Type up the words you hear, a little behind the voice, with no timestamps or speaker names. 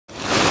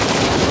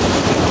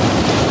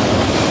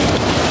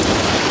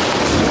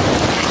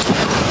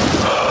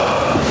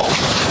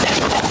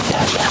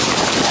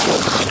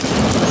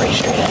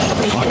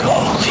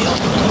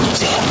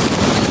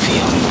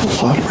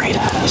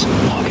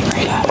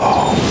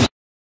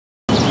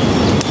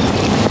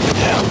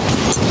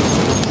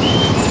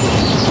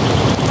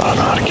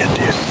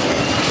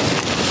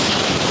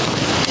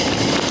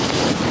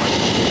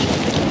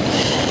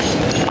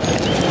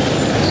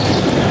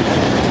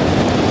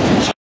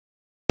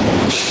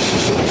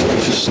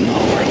Just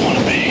not where I want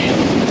to be.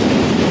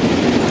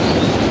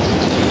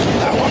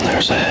 That one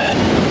there's ahead.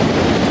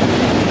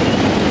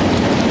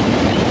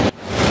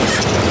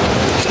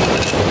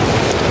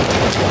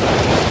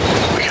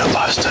 We got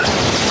busted.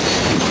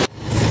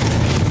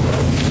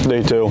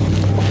 Day 2.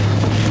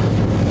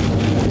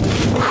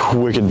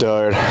 Wicked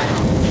tired.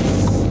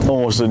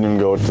 Almost didn't even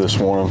go to this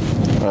morning.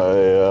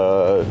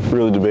 I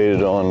really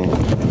debated on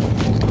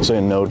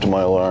saying no to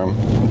my alarm,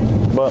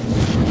 but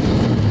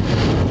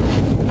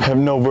I have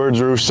no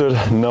birds roosted,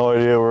 no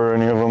idea where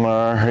any of them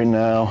are right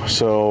now,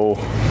 so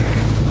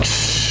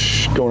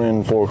going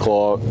in 4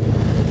 o'clock,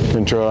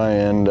 gonna try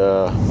and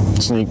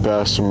sneak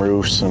past some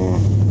roosts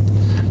and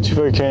see if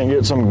I can't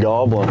get some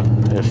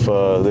gobbling. If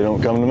they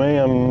don't come to me,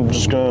 I'm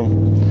just gonna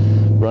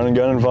run and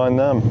gun and find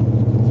them.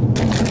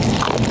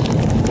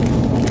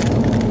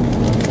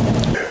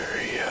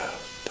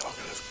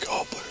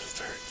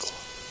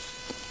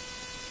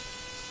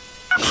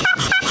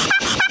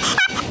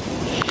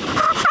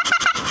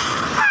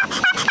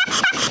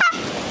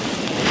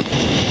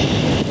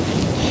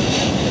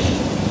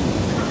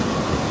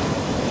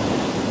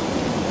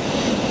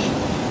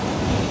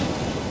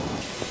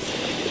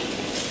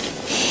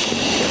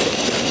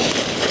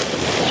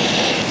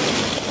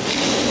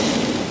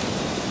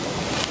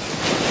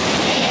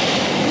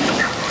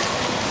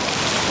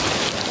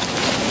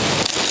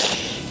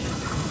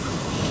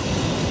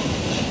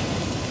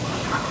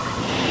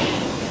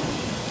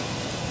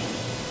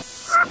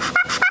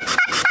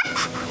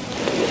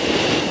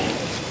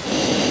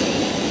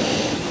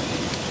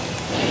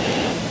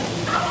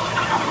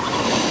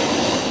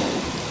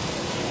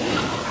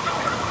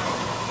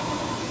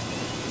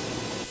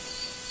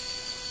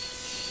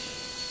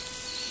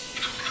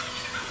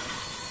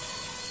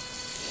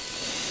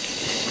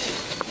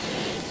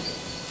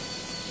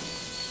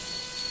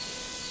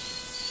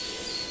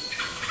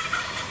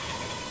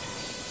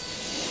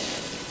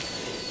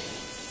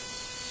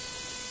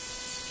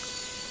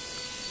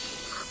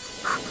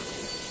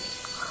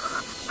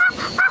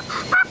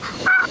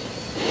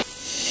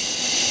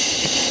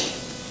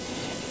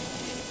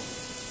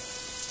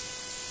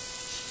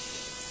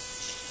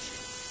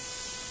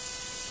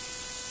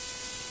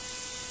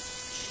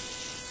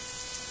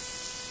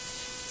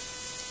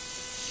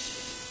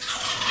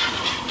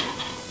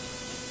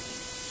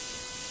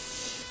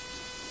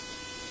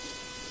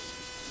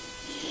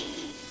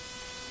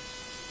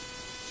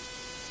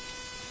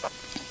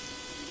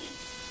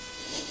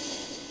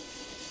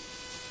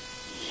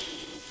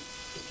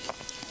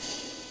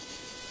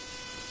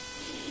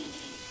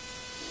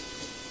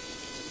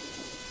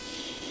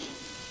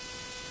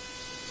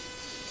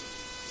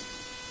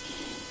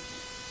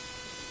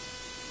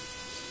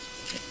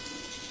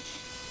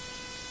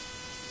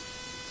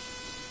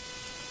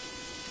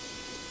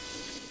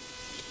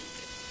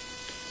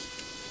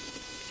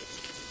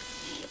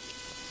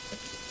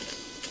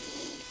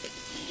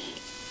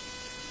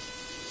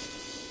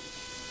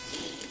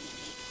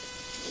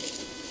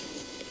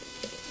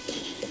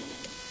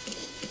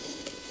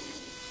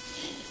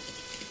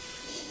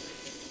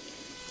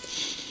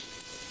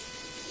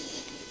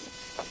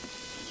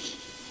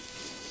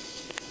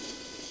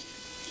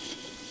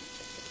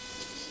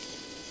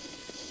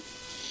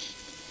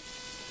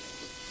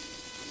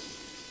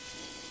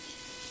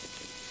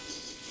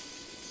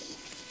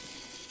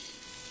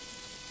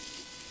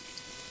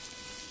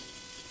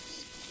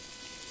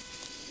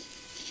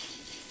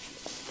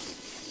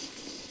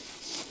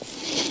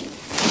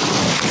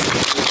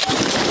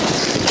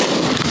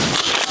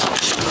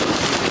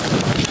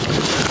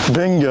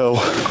 Bingo.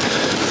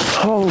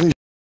 Holy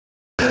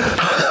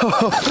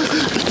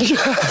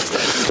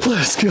yes,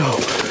 let's go.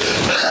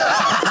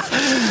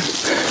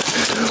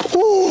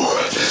 Woo.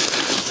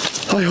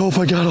 I hope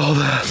I got all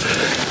that.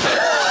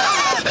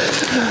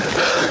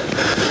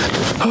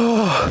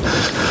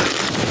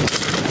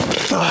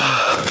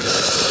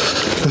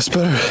 That's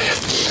better.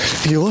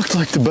 He looked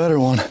like the better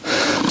one,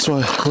 so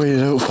I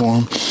waited out for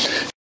him.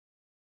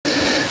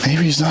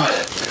 Maybe he's not.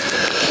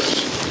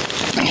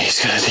 He's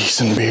got a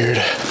decent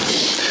beard.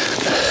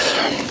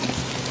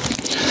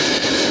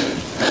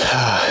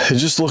 It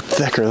just looked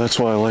thicker, that's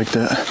why I liked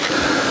it.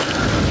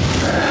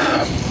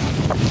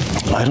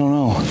 I don't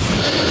know.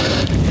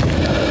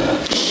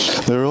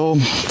 They're all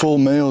full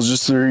males,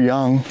 just they're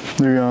young.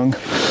 They're young.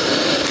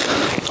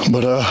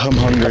 But I'm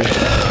hungry,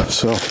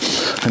 so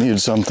I needed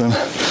something.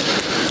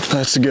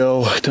 Let's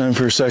go. Time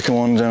for a second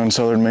one down in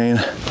southern Maine.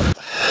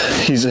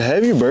 He's a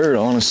heavy bird,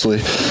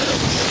 honestly.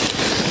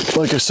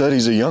 Like I said,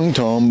 he's a young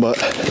tom, but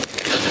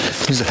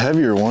he's a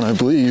heavier one, I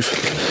believe.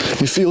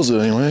 He feels it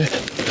anyway.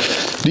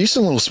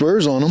 Decent little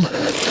spurs on him.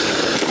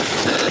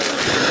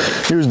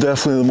 He was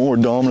definitely the more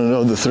dominant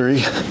of the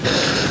 3,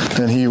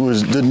 and he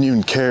didn't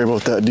even care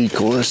about that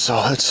decoy,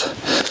 so that's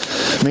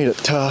made it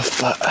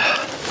tough. But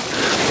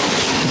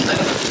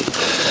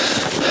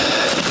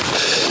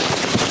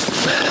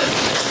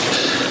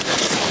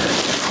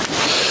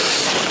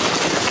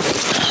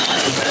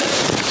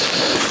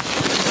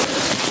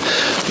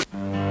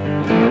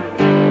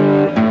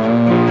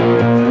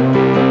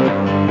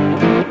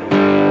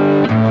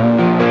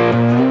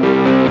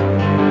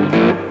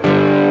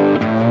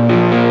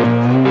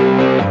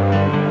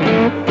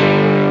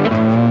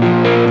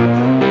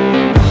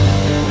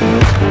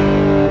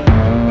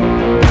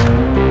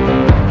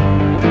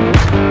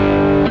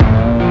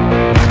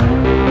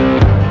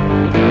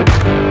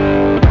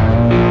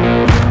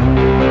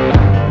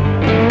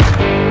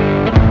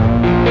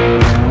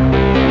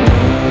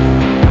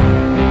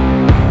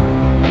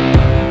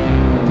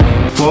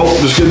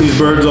these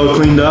birds all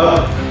cleaned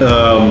up.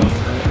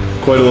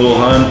 Quite a little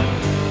hunt.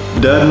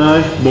 Dad and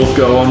I both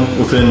got one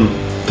within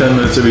 10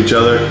 minutes of each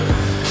other.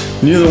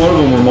 Neither one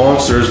of them were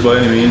monsters by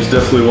any means.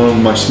 Definitely one of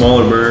my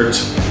smaller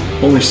birds.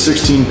 Only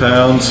 16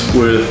 pounds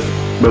with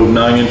about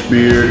 9-inch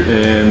beard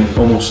and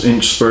almost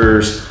inch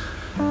spurs.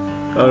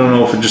 I don't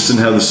know if it just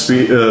didn't have the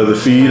speed, the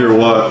feed or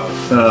what.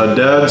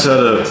 Dad's had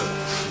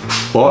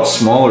a lot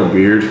smaller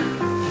beard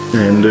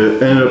and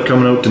it ended up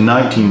coming out to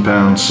 19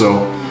 pounds.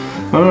 So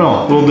I don't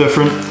know, a little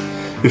different.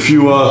 If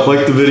you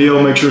like the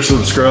video, make sure to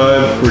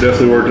subscribe. We're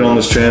definitely working on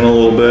this channel a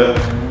little bit.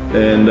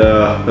 And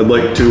I'd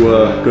like to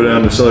go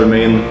down to Southern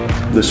Maine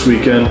this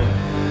weekend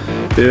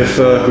if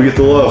we get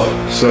the love.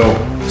 So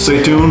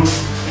stay tuned,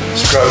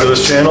 subscribe to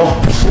this channel,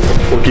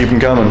 we'll keep them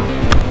coming.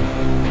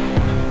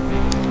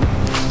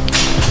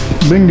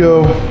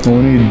 Bingo!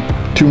 We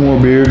need 2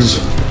 more beards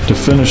to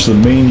finish the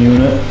main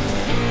unit.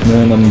 And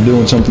then I'm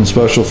doing something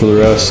special for the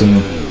rest and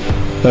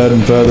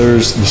adding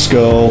feathers, the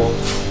skull,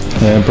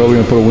 and probably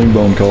gonna put a wing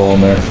bone call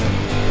on there.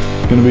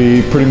 Gonna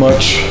be pretty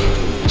much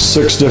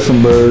 6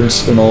 different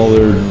birds and all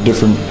their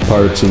different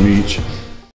parts of each.